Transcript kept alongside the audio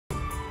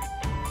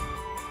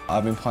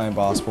I've been playing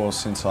basketball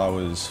since I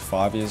was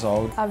 5 years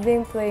old. I've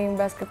been playing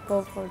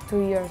basketball for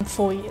 2 years.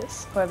 4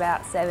 years. For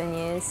about 7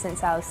 years,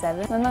 since I was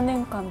 7.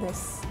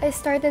 I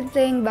started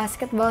playing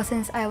basketball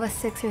since I was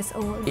 6 years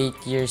old.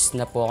 8 years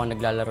na po ako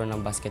naglalaro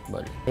ng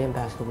basketball. Playing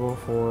basketball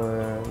for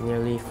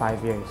nearly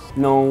 5 years.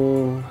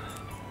 Nung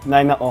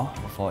 9 ako.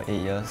 For 8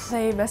 years.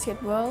 Play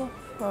basketball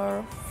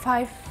for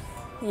 5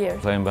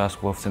 years. Playing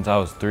basketball since I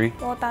was 3.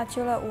 我打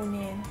球了5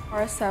年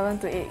For 7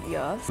 to 8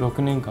 years.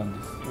 6年間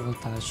です。我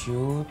打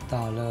球打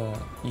了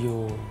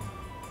有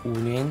5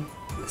年。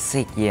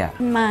6 years.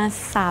 มา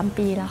3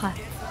 ปีแล้วค่ะ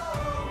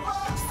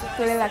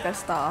Feeling like a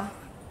star.